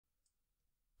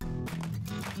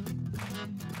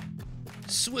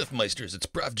Swiftmeisters, it's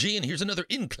Prof G, and here's another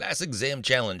in-class exam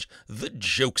challenge, the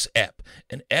Jokes app.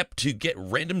 An app to get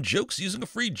random jokes using a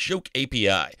free joke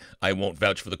API. I won't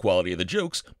vouch for the quality of the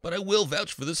jokes, but I will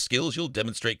vouch for the skills you'll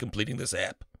demonstrate completing this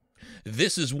app.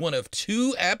 This is one of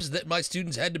 2 apps that my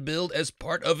students had to build as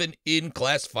part of an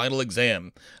in-class final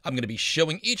exam. I'm going to be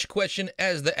showing each question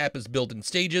as the app is built in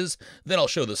stages, then I'll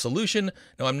show the solution.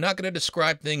 Now, I'm not going to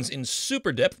describe things in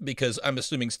super depth because I'm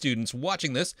assuming students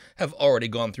watching this have already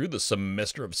gone through the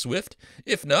semester of Swift.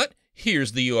 If not,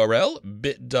 here's the URL,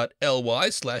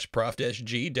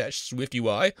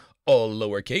 bit.ly/prof-g-SwiftUI, all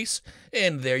lowercase,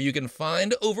 and there you can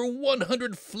find over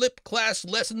 100 flip class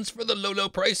lessons for the low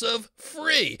price of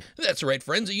free. That's right,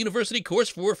 friends, a university course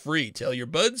for free. Tell your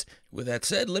buds. With that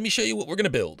said, let me show you what we're going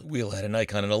to build. We'll add an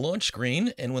icon in a launch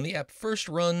screen, and when the app first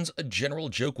runs, a general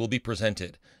joke will be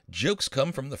presented. Jokes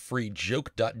come from the free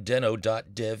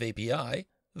joke.deno.dev API.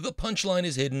 The punchline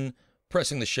is hidden.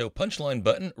 Pressing the Show Punchline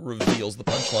button reveals the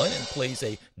punchline and plays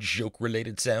a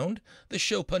joke-related sound. The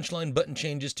Show Punchline button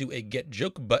changes to a Get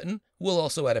Joke button. We'll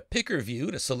also add a picker view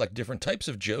to select different types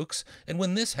of jokes, and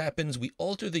when this happens, we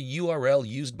alter the URL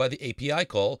used by the API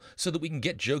call so that we can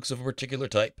get jokes of a particular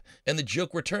type. And the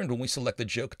joke returned when we select the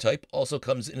joke type also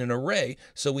comes in an array,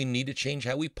 so we need to change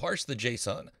how we parse the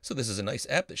JSON. So this is a nice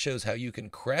app that shows how you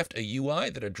can craft a UI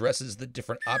that addresses the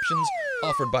different options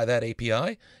offered by that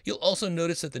API. You'll also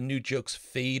notice that the new jokes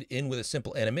fade in with a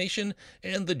simple animation,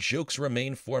 and the jokes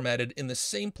remain formatted in the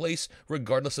same place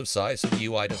regardless of size so the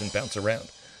UI doesn't bounce around.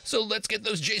 So let's get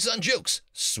those JSON jokes,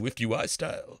 SwiftUI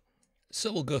style.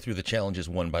 So we'll go through the challenges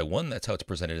one by one. That's how it's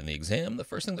presented in the exam. The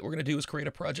first thing that we're going to do is create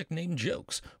a project named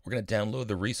Jokes. We're going to download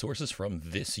the resources from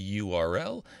this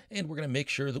URL, and we're going to make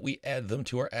sure that we add them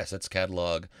to our assets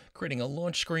catalog, creating a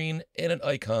launch screen and an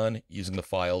icon using the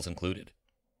files included.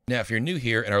 Now, if you're new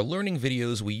here, in our learning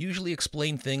videos, we usually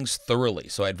explain things thoroughly,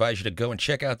 so I advise you to go and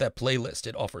check out that playlist.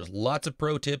 It offers lots of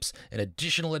pro tips and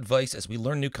additional advice as we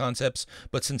learn new concepts,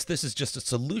 but since this is just a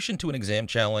solution to an exam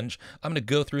challenge, I'm going to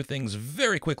go through things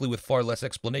very quickly with far less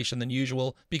explanation than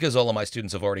usual because all of my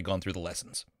students have already gone through the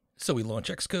lessons. So we launch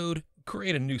Xcode,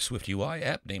 create a new SwiftUI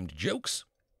app named Jokes.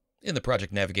 In the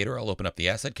project navigator, I'll open up the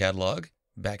asset catalog.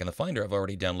 Back in the Finder, I've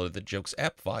already downloaded the Jokes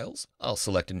app files. I'll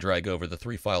select and drag over the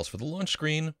 3 files for the launch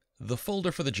screen, the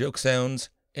folder for the joke sounds,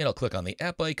 and I'll click on the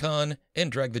app icon and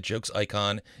drag the Jokes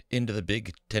icon into the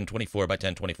big 1024 by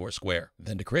 1024 square.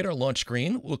 Then to create our launch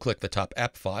screen, we'll click the top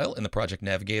app file in the project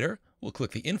navigator. We'll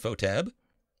click the Info tab,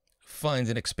 find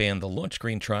and expand the launch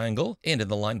screen triangle, and in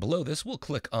the line below this, we'll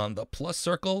click on the plus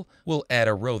circle. We'll add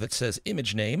a row that says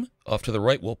image name. Off to the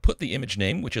right, we'll put the image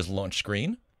name, which is launch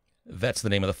screen. That's the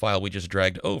name of the file we just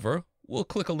dragged over. We'll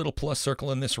click a little plus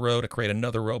circle in this row to create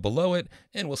another row below it,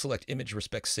 and we'll select Image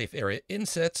Respects Safe Area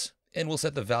Insets, and we'll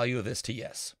set the value of this to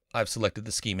yes. I've selected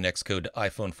the scheme in Xcode to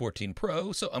iPhone 14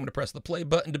 Pro, so I'm going to press the play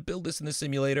button to build this in the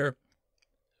simulator.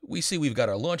 We see we've got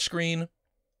our launch screen,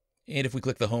 and if we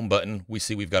click the home button, we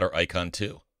see we've got our icon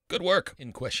too. Good work!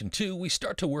 In question 2, we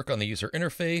start to work on the user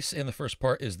interface, and the first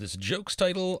part is this Jokes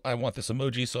title. I want this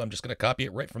emoji, so I'm just going to copy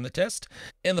it right from the test.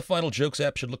 And the final Jokes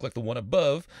app should look like the one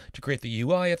above. To create the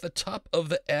UI, at the top of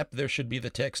the app, there should be the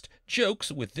text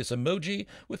Jokes with this emoji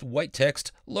with white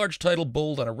text, large title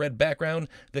bold on a red background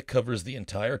that covers the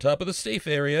entire top of the safe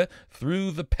area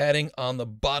through the padding on the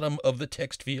bottom of the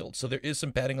text field. So there is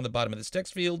some padding on the bottom of this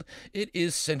text field. It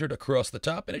is centered across the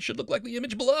top, and it should look like the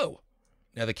image below.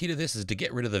 Now, the key to this is to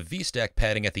get rid of the VStack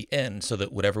padding at the end so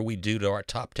that whatever we do to our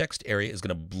top text area is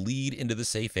going to bleed into the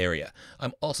safe area.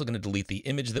 I'm also going to delete the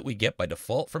image that we get by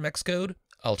default from Xcode.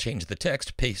 I'll change the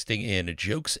text, pasting in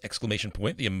Jokes, exclamation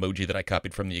point, the emoji that I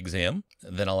copied from the exam.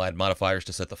 And then I'll add modifiers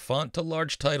to set the font to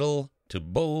large title, to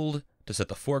bold, to set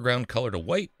the foreground color to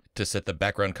white, to set the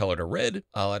background color to red.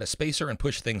 I'll add a spacer and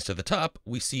push things to the top.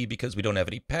 We see, because we don't have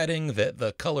any padding, that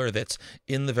the color that's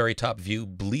in the very top view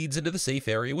bleeds into the safe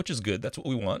area, which is good. That's what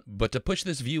we want. But to push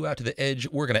this view out to the edge,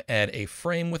 we're going to add a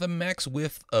frame with a max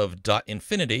width of dot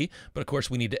infinity. But of course,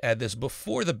 we need to add this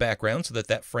before the background so that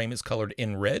that frame is colored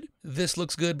in red. This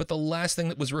looks good, but the last thing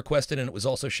that was requested, and it was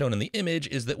also shown in the image,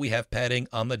 is that we have padding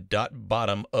on the dot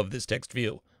bottom of this text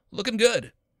view. Looking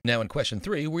good. Now in question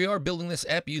 3, we are building this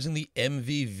app using the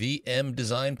MVVM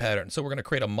design pattern. So we're going to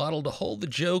create a model to hold the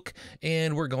joke,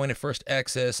 and we're going to first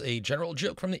access a general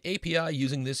joke from the API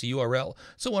using this URL.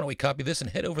 So why don't we copy this and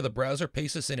head over the browser,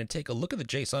 paste this in, and take a look at the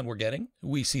JSON we're getting.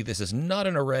 We see this is not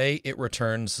an array. It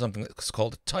returns something that's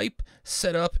called type,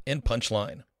 setup, and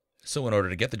punchline. So in order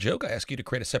to get the joke, I ask you to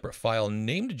create a separate file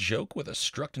named joke with a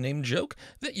struct named joke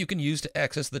that you can use to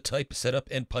access the type, setup,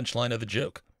 and punchline of the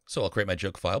joke. So I'll create my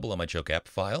joke file below my joke app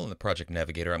file. In the project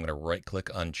navigator, I'm going to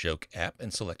right-click on joke app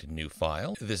and select new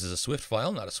file. This is a Swift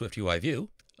file, not a SwiftUI view.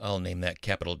 I'll name that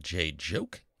capital J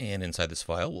joke. And inside this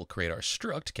file, we'll create our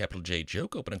struct, capital J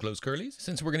joke, open and close curlies.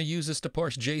 Since we're going to use this to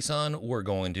parse JSON, we're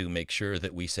going to make sure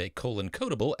that we say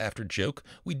 :codable after joke.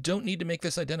 We don't need to make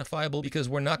this identifiable because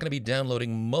we're not going to be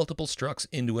downloading multiple structs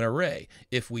into an array.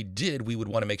 If we did, we would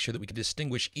want to make sure that we could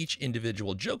distinguish each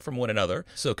individual joke from one another.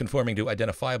 So conforming to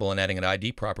identifiable and adding an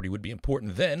ID property would be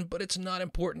important then, but it's not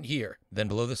important here. Then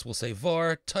below this, we'll say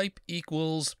var type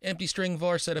equals empty string,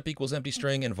 var setup equals empty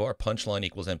string, and var punchline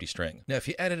equals empty string. Now, if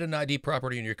you added an ID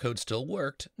property in your code still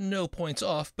worked, no points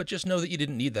off, but just know that you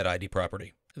didn't need that ID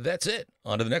property. That's it.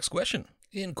 On to the next question.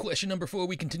 In question number 4,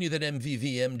 we continue that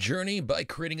MVVM journey by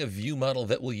creating a view model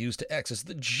that we'll use to access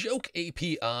the joke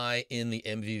API in the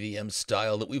MVVM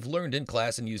style that we've learned in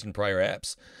class and used in prior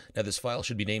apps. Now, this file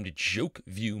should be named joke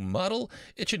view model.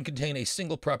 It should contain a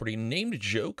single property named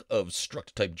joke of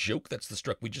struct type joke. That's the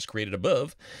struct we just created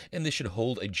above. And this should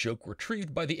hold a joke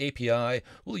retrieved by the API.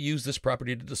 We'll use this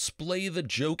property to display the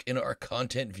joke in our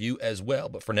content view as well.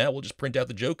 But for now, we'll just print out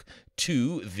the joke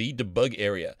to the debug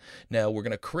area. Now, we're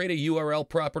going to create a URL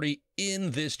property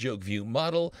in this joke view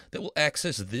model that will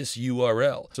access this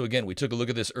URL. So again, we took a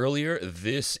look at this earlier.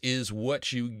 This is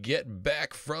what you get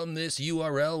back from this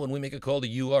URL when we make a call to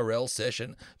URL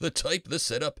session. The type, the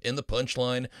setup, and the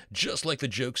punchline, just like the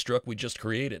joke struct we just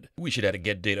created. We should add a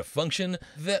getData function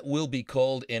that will be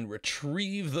called and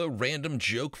retrieve the random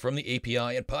joke from the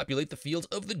API and populate the fields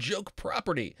of the joke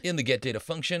property. In the getData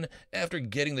function, after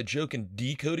getting the joke and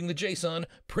decoding the JSON,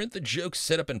 print the joke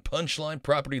setup and punchline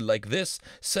property like this.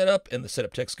 Setup and the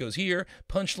setup text goes here,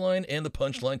 punchline and the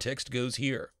punchline text goes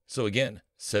here. So again,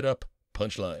 setup,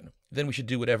 punchline. Then we should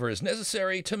do whatever is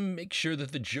necessary to make sure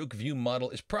that the joke view model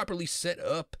is properly set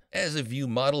up as a view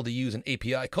model to use in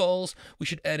API calls. We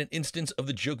should add an instance of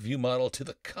the joke view model to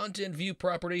the content view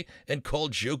property and call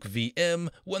joke VM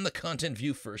when the content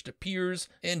view first appears,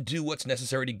 and do what's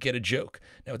necessary to get a joke.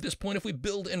 Now at this point, if we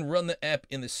build and run the app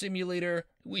in the simulator,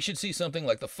 we should see something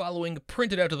like the following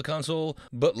printed out to the console,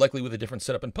 but likely with a different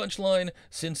setup and punchline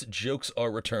since jokes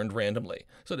are returned randomly.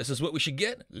 So this is what we should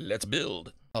get. Let's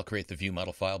build. I'll create the view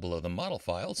model file below the model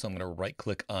file. So I'm going to right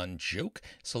click on joke,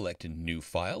 select new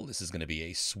file. This is going to be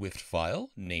a Swift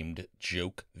file named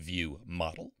joke view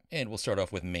model. And we'll start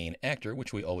off with main actor,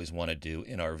 which we always want to do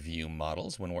in our view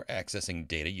models when we're accessing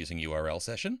data using URL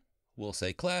session. We'll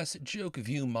say class joke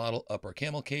view model upper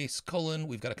camel case colon.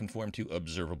 We've got to conform to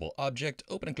observable object,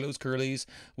 open and close curlies.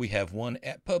 We have one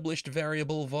at published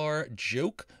variable var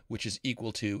joke, which is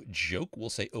equal to joke. We'll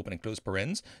say open and close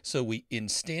parens. So we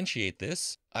instantiate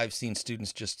this. I've seen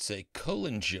students just say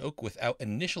 :joke without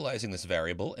initializing this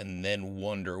variable and then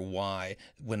wonder why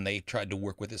when they tried to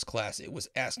work with this class it was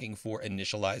asking for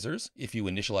initializers. If you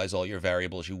initialize all your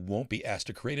variables, you won't be asked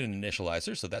to create an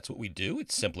initializer, so that's what we do.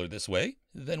 It's simpler this way.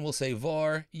 Then we'll say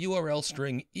var URL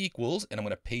string equals, and I'm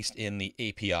going to paste in the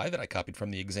API that I copied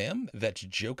from the exam. That's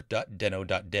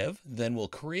joke.deno.dev. Then we'll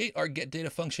create our getData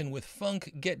function with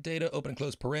func getData open and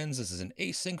close parens. This is an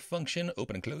async function,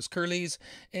 open and close curlies,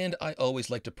 and I always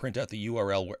like to print out the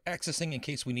URL we're accessing in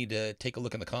case we need to take a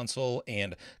look in the console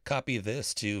and copy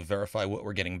this to verify what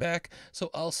we're getting back. So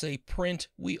I'll say print,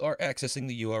 we are accessing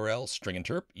the URL, string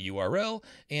interp, URL,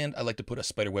 and I like to put a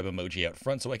spiderweb emoji out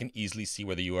front so I can easily see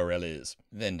where the URL is.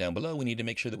 Then down below, we need to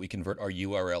make sure that we convert our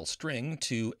URL string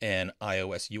to an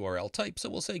iOS URL type. So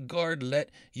we'll say guard let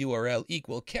URL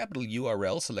equal capital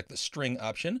URL, select the string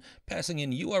option, passing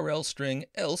in URL string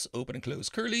else open and close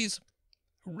curlies,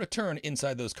 return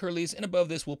inside those curlies, and above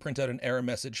this we'll print out an error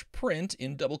message, print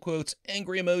in double quotes,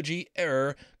 angry emoji,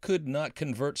 error, could not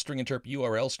convert string interp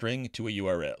URL string to a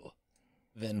URL.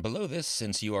 Then below this,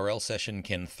 since URL session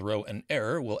can throw an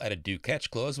error, we'll add a do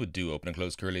catch clause with do open and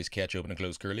close curlies, catch open and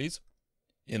close curlies.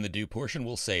 In the do portion,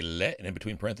 we'll say let, and in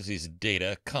between parentheses,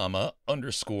 data, comma,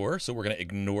 underscore. So we're going to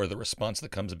ignore the response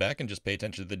that comes back and just pay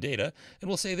attention to the data. And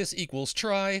we'll say this equals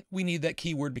try. We need that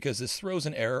keyword because this throws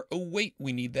an error. Await,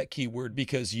 we need that keyword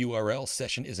because URL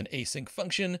session is an async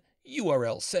function.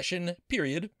 URL session,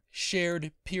 period.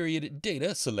 Shared period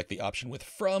data, select the option with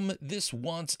from. This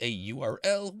wants a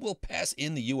URL. We'll pass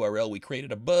in the URL we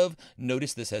created above.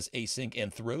 Notice this has async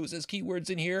and throws as keywords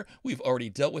in here. We've already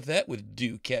dealt with that with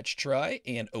do catch try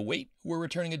and await. We're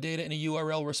returning a data in a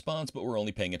URL response, but we're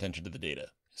only paying attention to the data.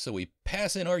 So we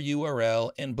pass in our URL,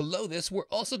 and below this, we're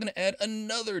also going to add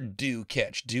another do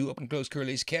catch. Do open and close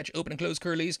curlies, catch open and close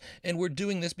curlies. And we're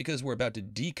doing this because we're about to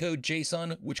decode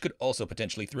JSON, which could also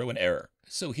potentially throw an error.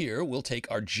 So here we'll take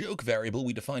our joke variable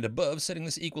we defined above, setting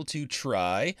this equal to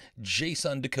try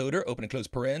JSON decoder, open and close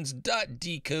parens, dot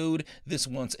decode. This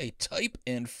wants a type,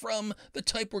 and from the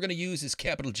type we're going to use is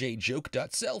capital J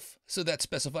joke.self. So that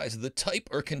specifies the type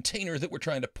or container that we're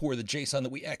trying to pour the JSON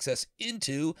that we access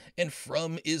into, and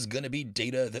from is going to be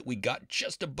data that we got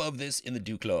just above this in the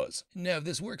do clause. Now if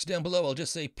this works down below, I'll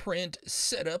just say print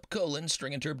setup colon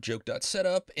string interp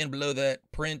joke.setup, and below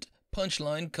that print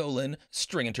punchline colon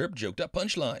string interp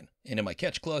joke.punchline. And in my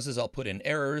catch clauses, I'll put in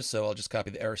errors, so I'll just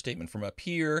copy the error statement from up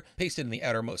here, paste it in the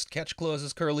outermost catch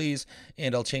clauses curlies,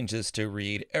 and I'll change this to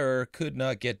read error could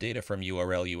not get data from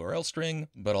URL string,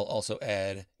 but I'll also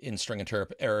add in string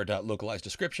interp error.localize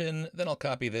description. Then I'll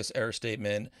copy this error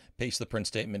statement, paste the print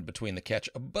statement between the catch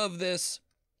above this,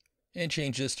 and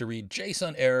change this to read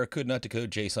JSON error could not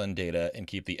decode JSON data, and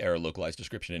keep the error localized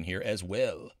description in here as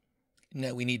well.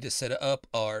 Now we need to set up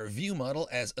our view model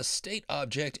as a state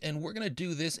object, and we're going to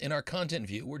do this in our content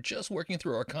view. We're just working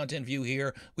through our content view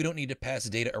here. We don't need to pass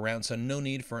data around, so no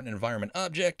need for an environment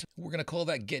object. We're going to call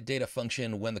that getData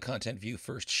function when the content view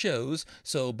first shows.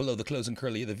 So below the closing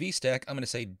curly of the VStack, I'm going to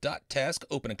say dot task,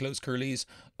 open and close curlies,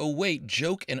 await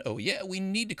joke, and oh yeah, we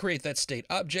need to create that state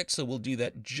object, so we'll do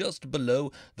that just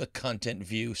below the content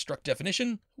view struct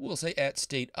definition. We'll say at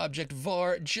state object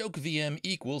var joke VM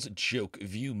equals joke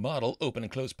view model, open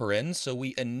and close parens, so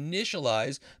we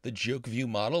initialize the joke view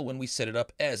model when we set it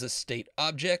up as a state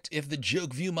object. If the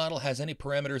joke view model has any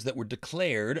parameters that were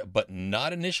declared but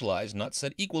not initialized, not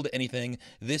set equal to anything,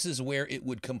 this is where it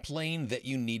would complain that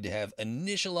you need to have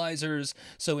initializers.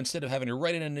 So instead of having to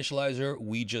write an initializer,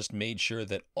 we just made sure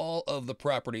that all of the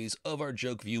properties of our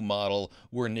joke view model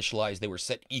were initialized. They were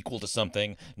set equal to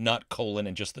something, not colon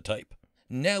and just the type.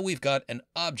 Now we've got an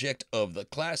object of the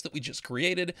class that we just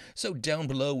created, so down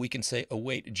below we can say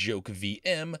await joke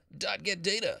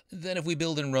VM.getData. Then if we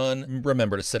build and run,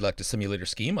 remember to select a simulator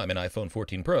scheme. I'm an iPhone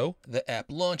 14 Pro. The app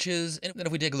launches, and then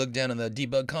if we take a look down in the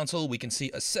debug console, we can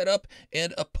see a setup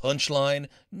and a punchline.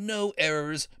 No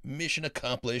errors, mission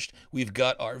accomplished. We've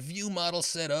got our view model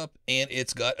set up, and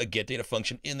it's got a getData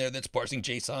function in there that's parsing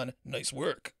JSON. Nice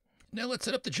work. Now let's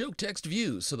set up the joke text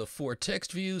views. So the 4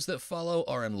 text views that follow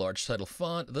are in large title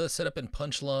font. The setup and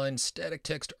punchline static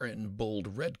text are in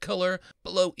bold red color.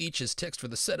 Below each is text for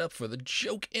the setup for the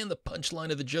joke and the punchline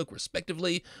of the joke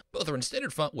respectively. Both are in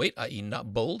standard font weight, i.e.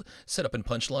 not bold. Setup and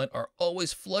punchline are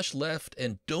always flush left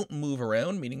and don't move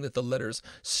around, meaning that the letters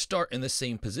start in the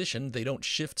same position. They don't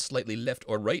shift slightly left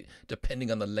or right depending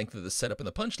on the length of the setup and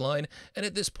the punchline. And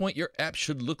at this point, your app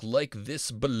should look like this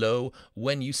below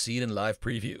when you see it in live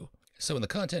preview. So in the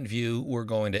content view, we're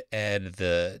going to add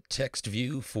the text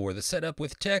view for the setup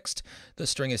with text. The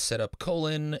string is setup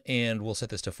colon, and we'll set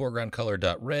this to foreground color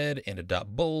 .red and a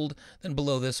 .bold. Then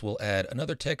below this, we'll add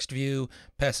another text view,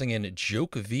 passing in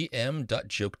joke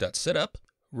vm.joke.setup.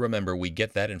 Remember, we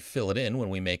get that and fill it in when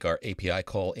we make our API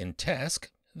call in task.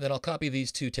 Then I'll copy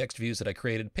these 2 text views that I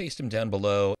created, paste them down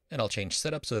below, and I'll change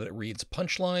setup so that it reads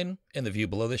punchline. And the view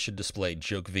below this should display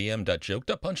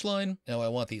jokevm.joke.punchline. Now I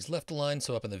want these left aligned,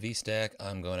 so up in the VStack,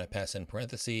 I'm going to pass in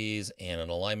parentheses and an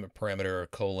alignment parameter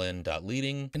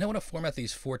colon.leading. And I want to format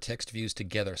these 4 text views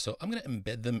together, so I'm going to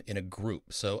embed them in a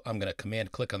group. So I'm going to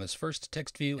command click on this first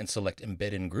text view and select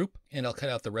embed in group. And I'll cut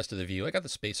out the rest of the view. I got the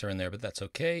spacer in there, but that's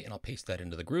okay. And I'll paste that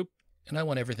into the group. And I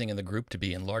want everything in the group to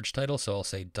be in large title, so I'll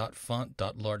say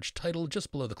 .font.large title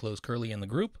just below the closed curly in the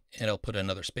group. And I'll put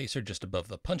another spacer just above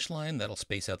the punchline. That'll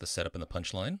space out the setup and the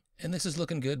punchline. And this is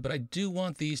looking good, but I do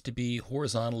want these to be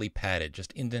horizontally padded,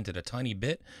 just indented a tiny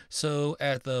bit. So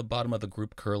at the bottom of the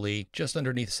group curly, just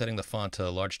underneath setting the font to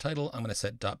large title, I'm going to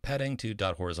set .padding to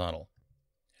 .horizontal.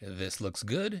 This looks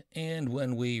good, and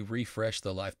when we refresh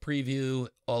the live preview,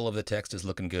 all of the text is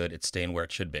looking good. It's staying where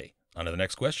it should be. On to the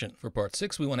next question. For part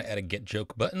 6, we want to add a get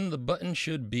joke button. The button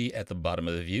should be at the bottom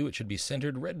of the view. It should be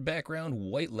centered, red background,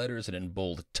 white letters, and in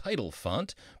bold title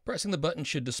font. Pressing the button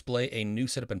should display a new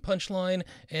setup and punchline,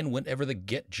 and whenever the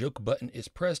get joke button is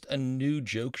pressed, a new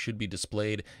joke should be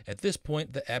displayed. At this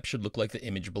point, the app should look like the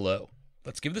image below.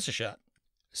 Let's give this a shot.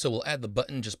 So we'll add the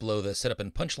button just below the setup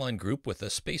and punchline group with a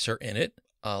spacer in it.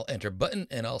 I'll enter button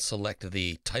and I'll select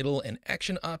the title and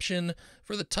action option.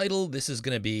 For the title, this is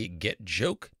going to be get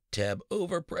joke. Tab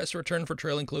over, press return for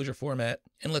trailing closure format.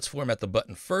 And let's format the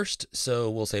button first. So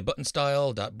we'll say button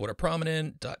style, border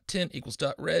prominent, tint equals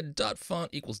red,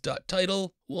 font equals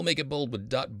title. We'll make it bold with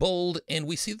bold, and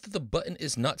we see that the button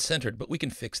is not centered, but we can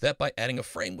fix that by adding a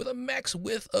frame with a max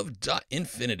width of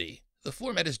infinity. The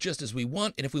format is just as we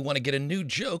want, and if we want to get a new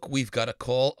joke, we've got to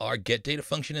call our getData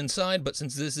function inside, but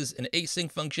since this is an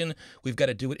async function, we've got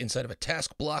to do it inside of a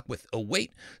task block with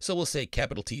await. So we'll say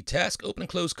capital T task, open and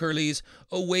close curlies,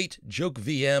 await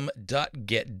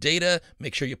jokevm.getData.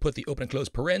 Make sure you put the open and close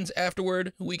parens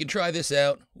afterward. We can try this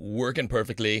out. Working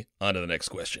perfectly. On to the next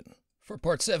question. For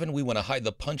part 7, we want to hide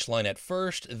the punchline at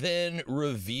first, then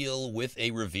reveal with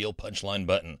a reveal punchline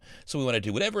button. So we want to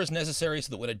do whatever is necessary so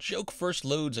that when a joke first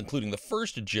loads, including the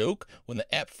first joke, when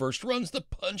the app first runs, the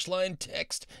punchline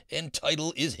text and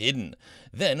title is hidden.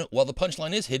 Then, while the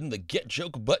punchline is hidden, the get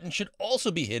joke button should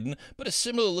also be hidden, but a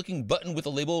similar looking button with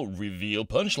the label reveal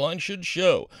punchline should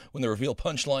show. When the reveal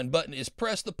punchline button is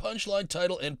pressed, the punchline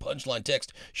title and punchline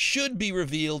text should be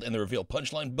revealed, and the reveal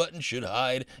punchline button should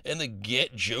hide, and the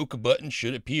get joke button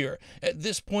should appear. At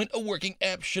this point, a working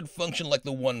app should function like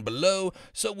the one below.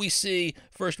 So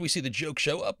first we see the joke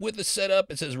show up with the setup.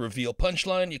 It says reveal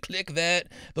punchline. You click that.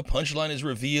 The punchline is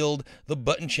revealed. The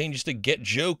button changes to get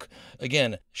joke.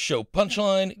 Again, show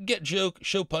punchline, get joke,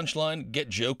 show punchline, get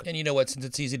joke. And you know what? Since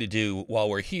it's easy to do while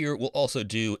we're here, we'll also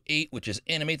do 8, which is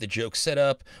animate the joke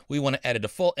setup. We want to add a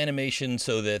default animation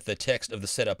so that the text of the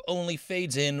setup only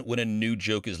fades in when a new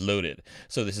joke is loaded.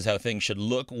 So this is how things should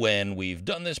look when we've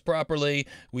done this properly.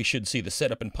 We should see the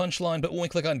setup and punchline, but when we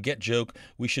click on get joke,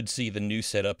 we should see the new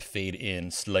setup fade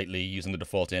in slightly using the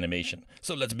default animation.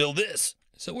 So let's build this.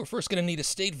 So we're first going to need a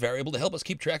state variable to help us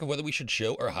keep track of whether we should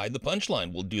show or hide the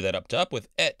punchline. We'll do that up top with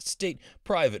 @state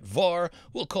private var.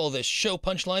 We'll call this show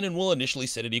punchline and we'll initially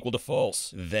set it equal to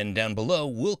false. Then down below,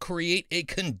 we'll create a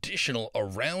conditional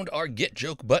around our get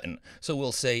joke button. So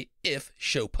we'll say if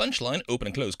show punchline, open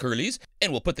and close curlies,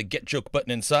 and we'll put the get joke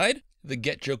button inside. The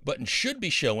get joke button should be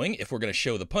showing if we're going to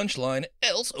show the punchline,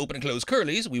 else open and close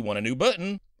curlies, we want a new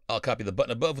button. I'll copy the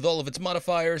button above with all of its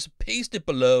modifiers, paste it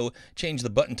below, change the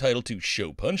button title to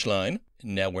show punchline.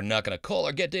 Now we're not going to call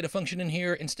our getData function in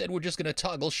here. Instead, we're just going to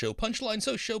toggle show punchline.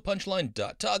 So show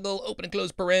punchline.toggle, open and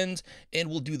close parens, and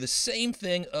we'll do the same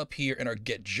thing up here in our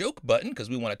get joke button because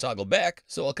we want to toggle back.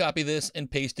 So I'll copy this and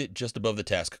paste it just above the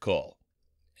task call.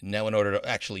 Now, in order to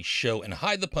actually show and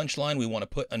hide the punchline, we want to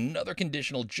put another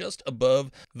conditional just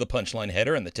above the punchline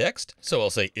header and the text. So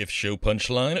I'll say if show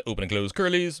punchline, open and close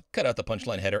curlies, cut out the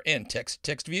punchline header and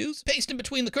text views, paste in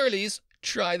between the curlies.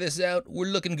 Try this out. We're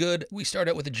looking good. We start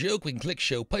out with a joke. We can click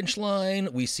show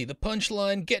punchline. We see the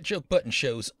punchline. Get joke button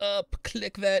shows up.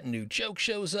 Click that. New joke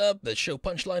shows up. The show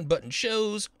punchline button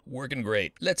shows. Working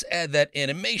great. Let's add that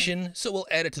animation. So we'll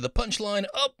add it to the punchline.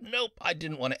 Oh, nope. I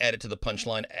didn't want to add it to the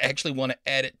punchline. I actually want to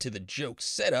add it to the joke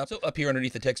setup. So up here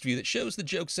underneath the text view that shows the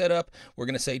joke setup, we're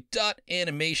going to say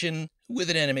 .animation. With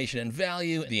an animation and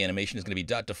value, the animation is going to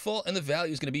be .default and the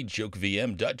value is going to be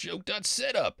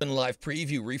jokevm.joke.setup. In live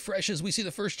preview refreshes, we see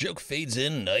the first joke fades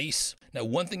in nice. Now,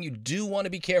 one thing you do want to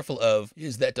be careful of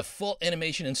is that default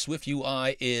animation in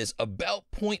SwiftUI is about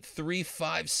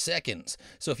 0.35 seconds.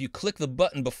 So if you click the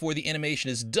button before the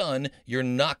animation is done, you're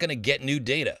not going to get new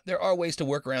data. There are ways to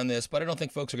work around this, but I don't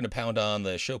think folks are going to pound on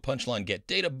the show punchline get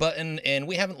data button, and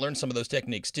we haven't learned some of those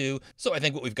techniques too. So I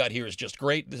think what we've got here is just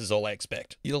great. This is all I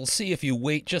expect. You'll see if you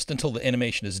wait just until the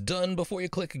animation is done before you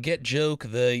click get joke,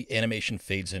 the animation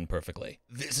fades in perfectly.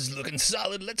 This is looking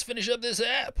solid. Let's finish up this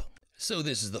app. So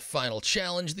this is the final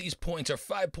challenge. These points are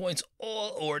 5 points,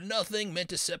 all or nothing, meant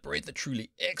to separate the truly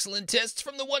excellent tests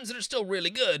from the ones that are still really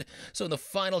good. So in the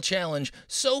final challenge,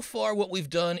 so far what we've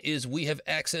done is we have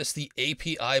accessed the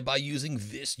API by using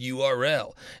this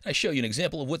URL. I show you an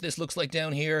example of what this looks like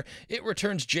down here. It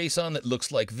returns JSON that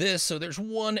looks like this. So there's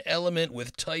one element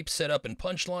with type, setup, and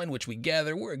punchline, which we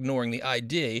gather. We're ignoring the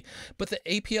ID, but the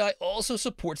API also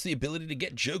supports the ability to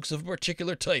get jokes of a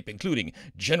particular type, including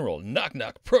general,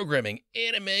 knock-knock, programming,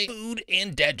 anime, food,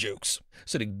 and dad jokes.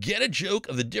 So to get a joke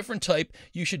of the different type,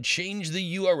 you should change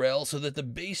the URL so that the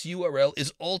base URL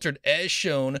is altered as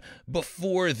shown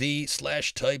before the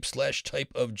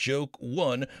 /type of joke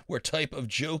 1, where type of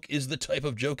joke is the type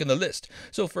of joke in the list.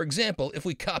 So for example, if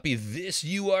we copy this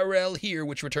URL here,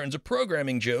 which returns a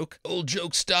programming joke, old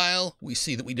joke style, we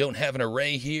see that we don't have an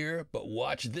array here, but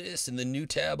watch this. In the new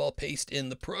tab, I'll paste in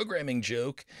the programming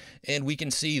joke, and we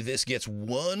can see this gets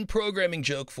one programming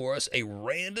joke for us, a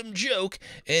random joke,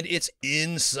 and it's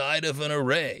inside of an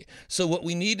array. So what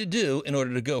we need to do in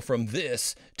order to go from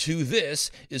this to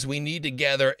this is we need to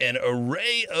gather an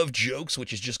array of jokes,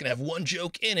 which is just going to have one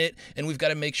joke in it, and we've got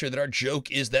to make sure that our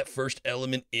joke is that first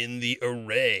element in the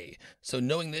array. So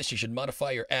knowing this, you should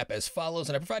modify your app as follows,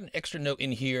 and I provide an extra note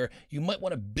in here. You might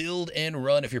want to build and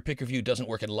run if your picker view doesn't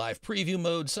work in live preview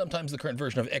mode. Sometimes the current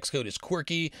version of Xcode is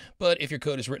quirky, but if your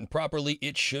code is written properly,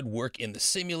 it should work in the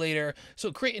simulator.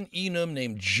 So create an enum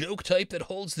named joke type that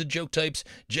holds the joke types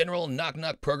general, knock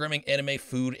knock, programming, anime,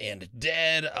 food, and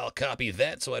dad. I'll copy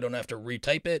that so I don't have to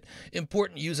retype it.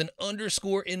 Important, use an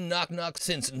underscore in knock knock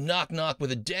since knock knock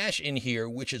with a dash in here,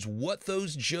 which is what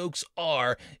those jokes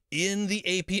are in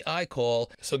the API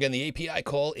call. So again, the API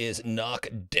call is knock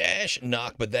dash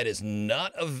knock, but that is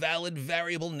not a valid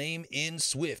variable name in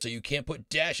Swift. So you can't put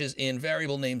dashes in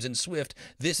variable names in Swift.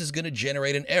 This is going to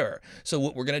generate an error. So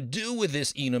what we're going to do with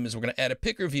this enum is we're going to add a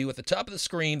picker view at the top of the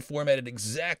screen, formatted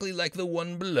exactly like the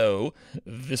one below.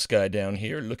 This guy down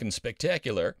here looking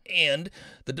spectacular. And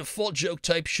the default joke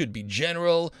type should be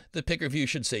general. The picker view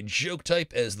should say joke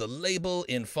type as the label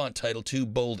in font title 2,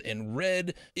 bold and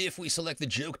red. If we select the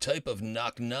joke type of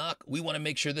knock knock, we want to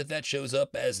make sure that that shows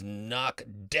up as knock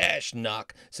dash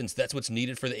knock, since that's what's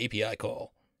needed for the API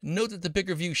call. Note that the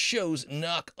picker view shows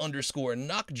knock underscore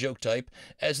knock joke type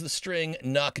as the string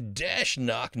knock dash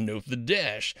knock, note the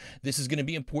dash. This is going to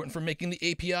be important for making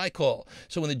the API call.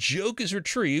 So when the joke is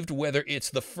retrieved, whether it's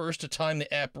the first time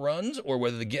the app runs or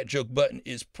whether the get joke button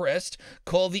is pressed,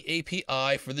 call the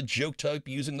API for the joke type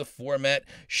using the format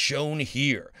shown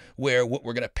here, where what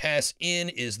we're going to pass in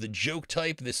is the joke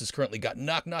type. This has currently got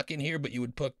knock knock in here, but you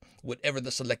would put whatever the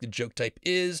selected joke type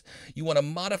is. You want to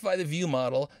modify the view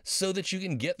model so that you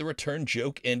can get the return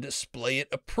joke and display it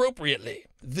appropriately.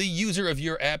 The user of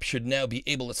your app should now be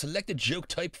able to select a joke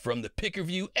type from the picker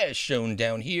view as shown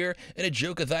down here, and a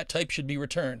joke of that type should be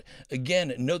returned.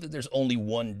 Again, note that there's only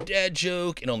one dad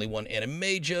joke and only one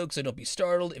anime joke, so don't be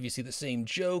startled if you see the same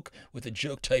joke with the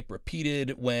joke type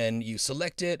repeated when you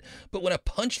select it. But when a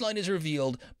punchline is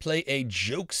revealed, play a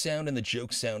joke sound in the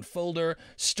joke sound folder.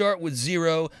 Start with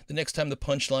 0. The next time the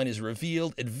punchline is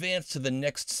revealed, advance to the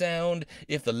next sound.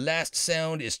 If the last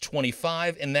sound is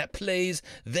 25 and that plays,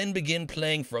 then begin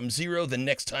playing from 0 the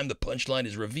next time the punchline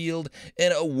is revealed,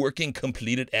 and a working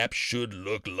completed app should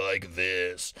look like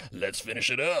this. Let's finish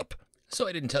it up. So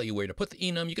I didn't tell you where to put the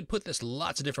enum. You could put this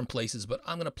lots of different places, but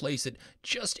I'm going to place it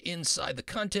just inside the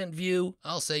content view.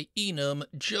 I'll say enum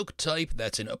joke type,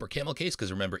 that's in upper camel case,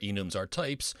 because remember enums are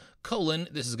types, colon,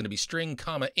 this is going to be string,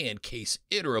 comma, and case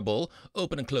iterable,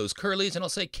 open and close curlies, and I'll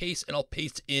say case, and I'll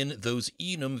paste in those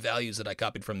enum values that I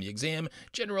copied from the exam,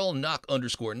 general, knock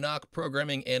underscore knock,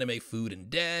 programming, anime, food, and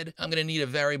dad. I'm going to need a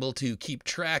variable to keep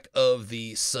track of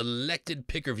the selected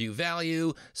picker view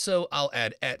value, so I'll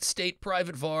add @state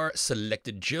private var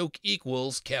selected joke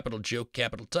equals capital joke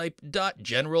capital type dot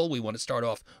general. We want to start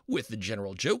off with the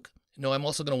general joke. Now, I'm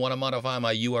also going to want to modify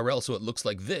my URL so it looks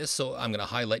like this, so I'm going to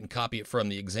highlight and copy it from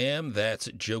the exam. That's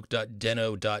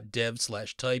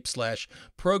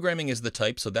joke.deno.dev/type/programming is the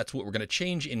type, so that's what we're going to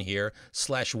change in here.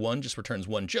 /1 just returns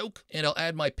one joke, and I'll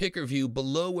add my picker view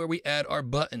below where we add our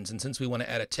buttons. And since we want to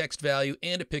add a text value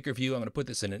and a picker view, I'm going to put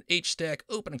this in an H-stack,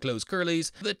 open and close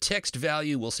curlies. The text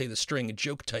value will say the string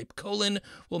joke type colon.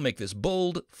 We'll make this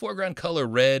bold, foreground color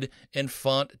red, and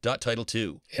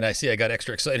font.title2. And I see I got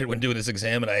extra excited when doing this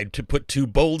exam, and I had to put 2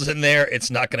 bolds in there.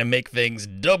 It's not going to make things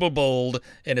double bold,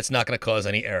 and it's not going to cause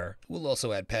any error. We'll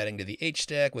also add padding to the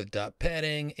H-stack with dot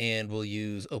padding, and we'll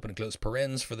use open and close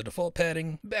parens for the default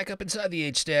padding. Back up inside the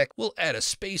H-stack, we'll add a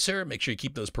spacer. Make sure you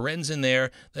keep those parens in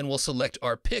there. Then we'll select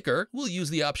our picker. We'll use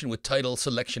the option with title,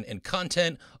 selection, and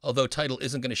content, although title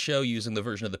isn't going to show using the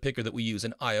version of the picker that we use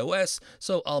in iOS,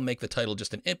 so I'll make the title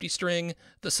just an empty string.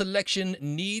 The selection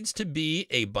needs to be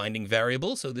a binding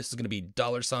variable, so this is going to be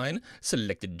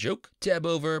 $selected joke. Tab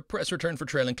over, press return for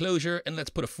trailing closure, and let's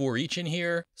put a for each in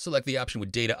here. Select the option with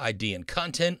data, ID, and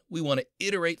content. We want to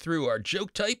iterate through our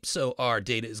joke type, so our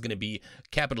data is going to be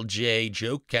capital J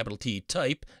joke, capital T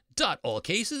type, dot all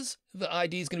cases. The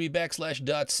ID is going to be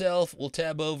 \self. We'll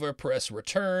tab over, press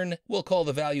return. We'll call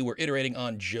the value we're iterating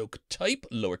on joke type,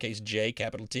 lowercase j,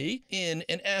 capital T. In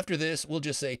and after this, we'll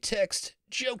just say text,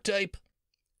 joke type,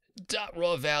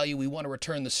 .raw value. We want to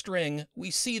return the string. We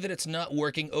see that it's not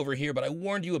working over here, but I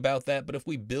warned you about that. But if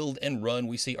we build and run,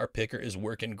 we see our picker is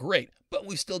working great. But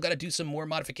we've still got to do some more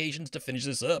modifications to finish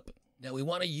this up. Now we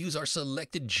want to use our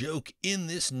selected joke in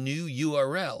this new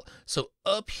URL. So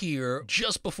up here,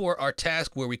 just before our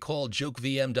task where we call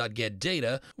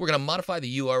jokevm.getData, we're going to modify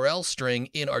the URL string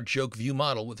in our joke view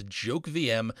model with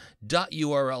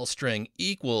jokevm.url string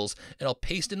equals, and I'll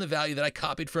paste in the value that I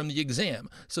copied from the exam.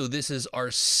 So this is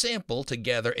our sample to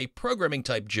gather a programming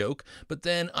type joke, but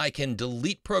then I can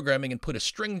delete programming and put a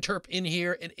string interp in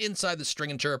here, and inside the string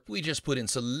interp, we just put in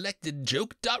selected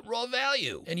joke.raw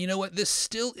value. And you know what? This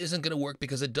still isn't going to work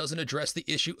because it doesn't address the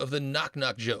issue of the knock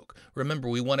knock joke. Remember,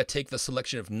 we want to take the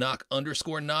selection of knock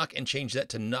underscore knock and change that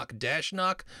to knock dash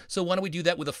knock. So why don't we do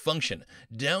that with a function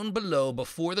down below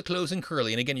before the closing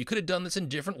curly. And again, you could have done this in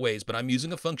different ways, but I'm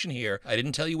using a function here. I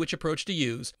didn't tell you which approach to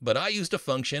use, but I used a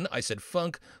function. I said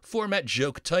func format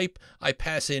joke type. I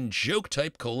pass in joke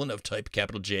type colon of type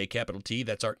capital J capital T.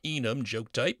 That's our enum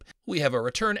joke type. We have a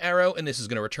return arrow, and this is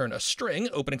going to return a string,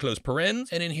 open and close parens.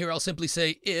 And in here, I'll simply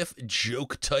say if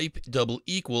joke type double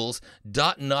equals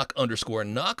dot knock underscore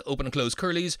knock, open and close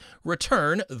curlies,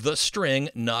 return the string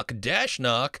knock dash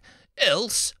knock,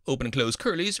 else, open and close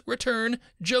curlies, return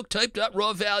joke type dot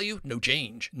raw value, no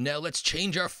change. Now let's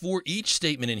change our for each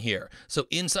statement in here. So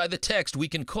inside the text, we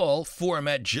can call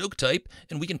format joke type,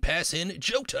 and we can pass in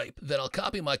joke type. Then I'll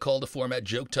copy my call to format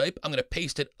joke type. I'm going to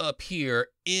paste it up here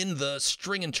in the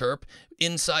string interp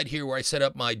inside here where I set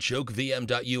up my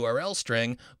jokevm.url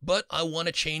string, but I want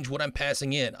to change what I'm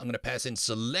passing in. I'm going to pass in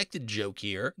selected joke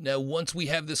here. Now, once we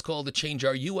have this call to change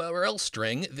our URL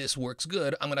string, this works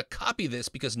good. I'm going to copy this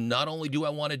because not only do I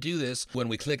want to do this when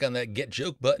we click on that get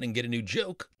joke button and get a new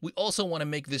joke, we also want to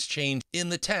make this change in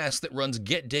the task that runs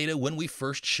get data when we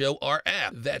first show our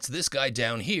app. That's this guy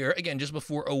down here. Again, just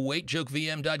before await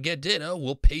jokevm.getData,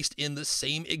 we'll paste in the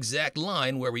same exact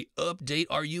line where we update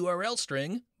our URL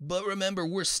string. But remember,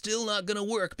 we're still not going to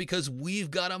work because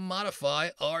we've got to modify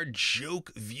our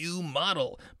joke view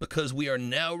model because we are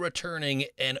now returning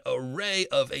an array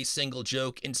of a single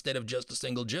joke instead of just a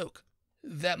single joke.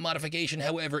 That modification,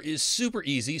 however, is super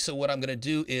easy. So what I'm going to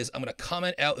do is I'm going to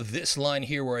comment out this line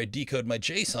here where I decode my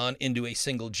JSON into a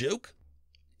single joke.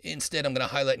 Instead, I'm going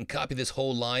to highlight and copy this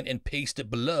whole line and paste it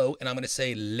below, and I'm going to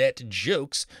say let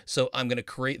jokes. So I'm going to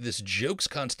create this jokes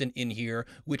constant in here,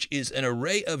 which is an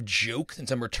array of jokes.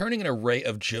 Since I'm returning an array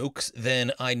of jokes,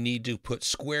 then I need to put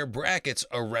square brackets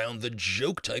around the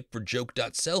joke type for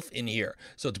joke.self in here.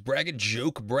 So it's bracket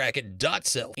joke bracket dot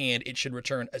self, and it should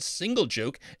return a single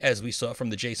joke as we saw from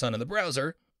the JSON in the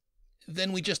browser.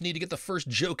 Then we just need to get the first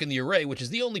joke in the array, which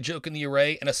is the only joke in the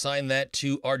array, and assign that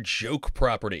to our joke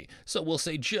property. So we'll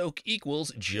say joke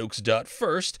equals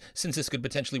jokes.first. Since this could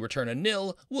potentially return a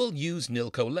nil, we'll use nil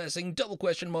coalescing, double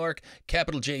question mark,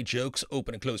 capital J jokes,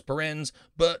 open and close parens,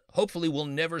 but hopefully we'll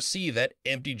never see that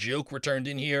empty joke returned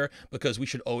in here because we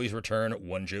should always return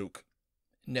one joke.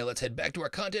 Now let's head back to our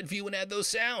content view and add those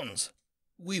sounds.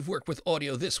 We've worked with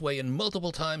audio this way in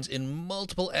multiple times in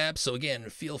multiple apps, so again,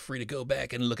 feel free to go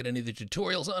back and look at any of the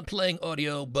tutorials on playing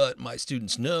audio, but my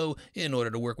students know in order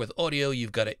to work with audio,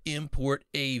 you've got to import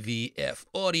AVF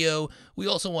audio. We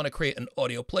also want to create an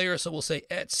audio player, so we'll say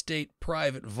at state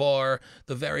private var,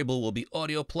 the variable will be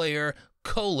audio player,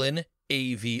 colon,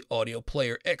 AV audio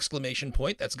player exclamation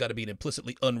point. That's got to be an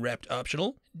implicitly unwrapped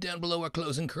optional. Down below our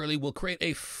closing curly, we'll create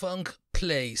a func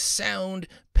play sound,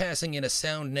 passing in a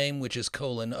sound name, which is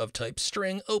colon of type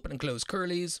string, open and close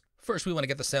curlies. First, we want to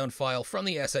get the sound file from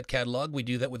the asset catalog. We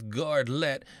do that with guard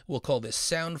let. We'll call this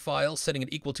sound file, setting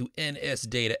it equal to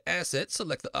nsDataAsset.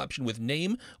 Select the option with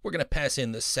name. We're going to pass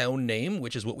in the sound name,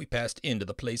 which is what we passed into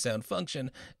the play sound function.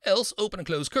 Else, open and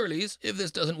close curlies. If this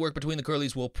doesn't work between the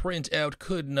curlies, we'll print out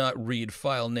could not read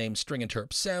file name string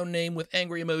interp sound name with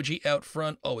angry emoji out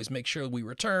front. Always make sure we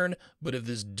return. But if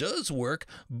this does work,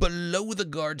 below the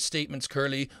guard statements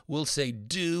curly, we'll say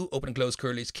do, open and close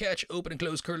curlies, catch, open and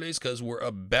close curlies, because we're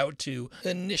about to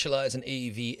initialize an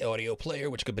AV audio player,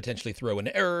 which could potentially throw an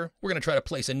error. We're going to try to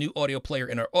place a new audio player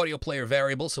in our audio player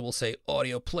variable, so we'll say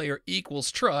audio player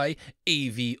equals try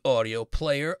AV audio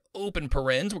player, open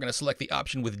parens. We're going to select the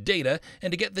option with data,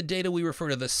 and to get the data, we refer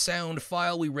to the sound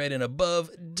file we read in above,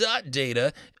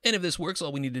 .data, and if this works,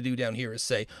 all we need to do down here is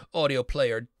say audio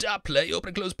player .play, open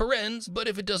and close parens, but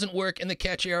if it doesn't work in the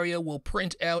catch area, we'll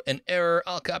print out an error.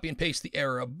 I'll copy and paste the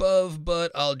error above,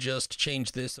 but I'll just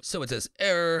change this so it says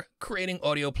error, creating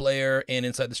audio player, and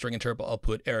inside the string interp, I'll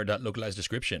put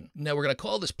error.localizeDescription. Now we're going to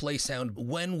call this play sound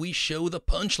when we show the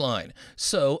punchline.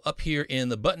 So up here in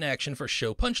the button action for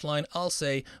show punchline, I'll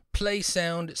say play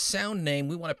sound, sound name.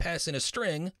 We want to pass in a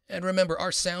string, and remember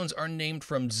our sounds are named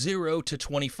from 0 to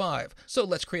 25. So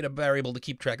let's create a variable to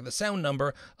keep track of the sound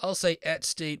number. I'll say at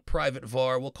state private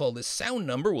var, we'll call this sound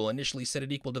number. We'll initially set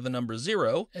it equal to the number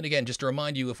 0. And again, just to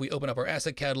remind you, if we open up our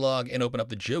asset catalog and open up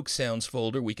the joke sounds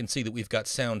folder, we can see that we've got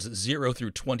sounds 0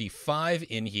 through 25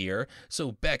 in here.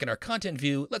 So back in our content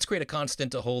view, let's create a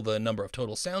constant to hold the number of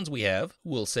total sounds we have.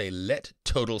 We'll say let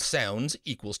total sounds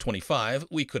equals 25.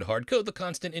 We could hard code the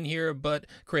constant in in here, but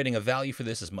creating a value for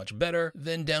this is much better.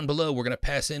 Then down below, we're going to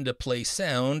pass into play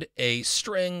sound a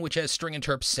string, which has string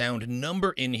interp sound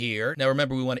number in here. Now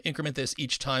remember, we want to increment this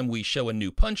each time we show a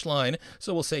new punchline,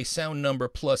 so we'll say sound number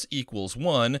plus equals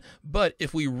 1, but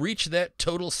if we reach that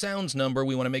total sounds number,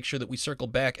 we want to make sure that we circle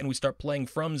back and we start playing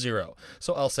from 0.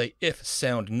 So I'll say if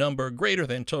sound number greater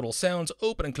than total sounds,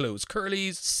 open and close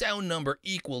curlies, sound number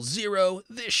equals 0.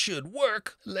 This should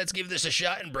work. Let's give this a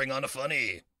shot and bring on a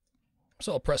funny.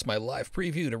 So I'll press my live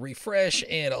preview to refresh,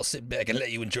 and I'll sit back and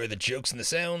let you enjoy the jokes and the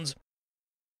sounds.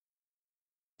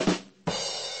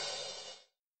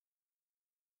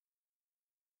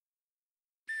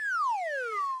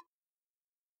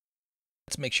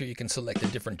 Let's make sure you can select a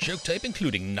different joke type,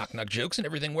 including knock-knock jokes, and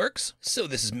everything works. So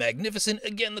this is magnificent.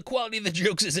 Again, the quality of the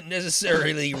jokes isn't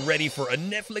necessarily ready for a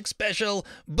Netflix special,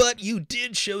 but you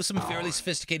did show some fairly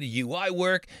sophisticated UI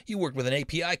work. You worked with an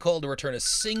API call to return a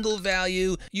single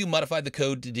value. You modified the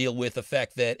code to deal with the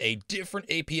fact that a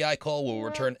different API call will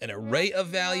return an array of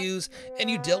values, and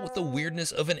you dealt with the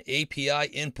weirdness of an API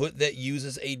input that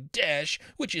uses a dash,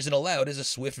 which isn't allowed as a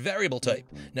Swift variable type.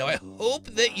 Now, I hope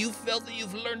that you felt that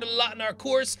you've learned a lot in our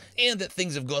course, and that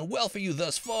things have gone well for you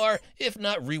thus far. If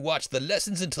not, rewatch the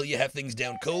lessons until you have things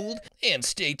down cold, and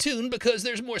stay tuned because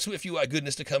there's more SwiftUI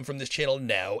goodness to come from this channel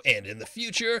now and in the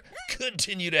future.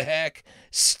 Continue to hack,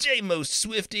 stay most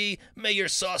Swifty, may your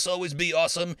sauce always be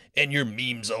awesome, and your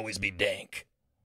memes always be dank.